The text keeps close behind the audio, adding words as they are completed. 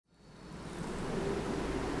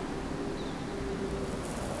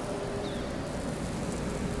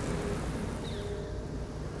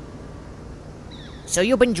So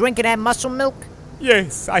you've been drinking that muscle milk?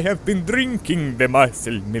 Yes, I have been drinking the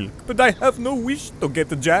muscle milk, but I have no wish to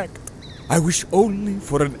get jacked. I wish only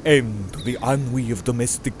for an end to the ennui of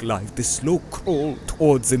domestic life, the slow crawl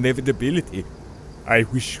towards inevitability. I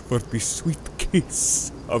wish for the sweet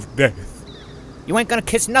kiss of death. You ain't gonna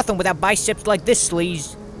kiss nothing without biceps like this,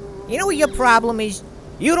 Sleaze. You know what your problem is?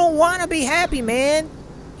 You don't wanna be happy, man.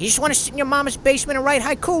 You just wanna sit in your mama's basement and write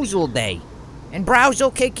haikus all day. And browse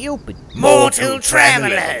OkCupid. Mortal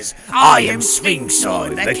travelers, I am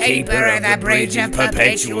Sphinxon, the keeper of the bridge of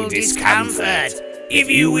perpetual discomfort. If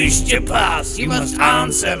you wish to pass, you must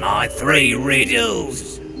answer my 3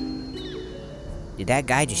 riddles. Did that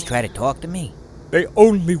guy just try to talk to me? They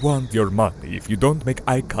only want your money. If you don't make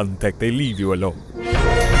eye contact, they leave you alone.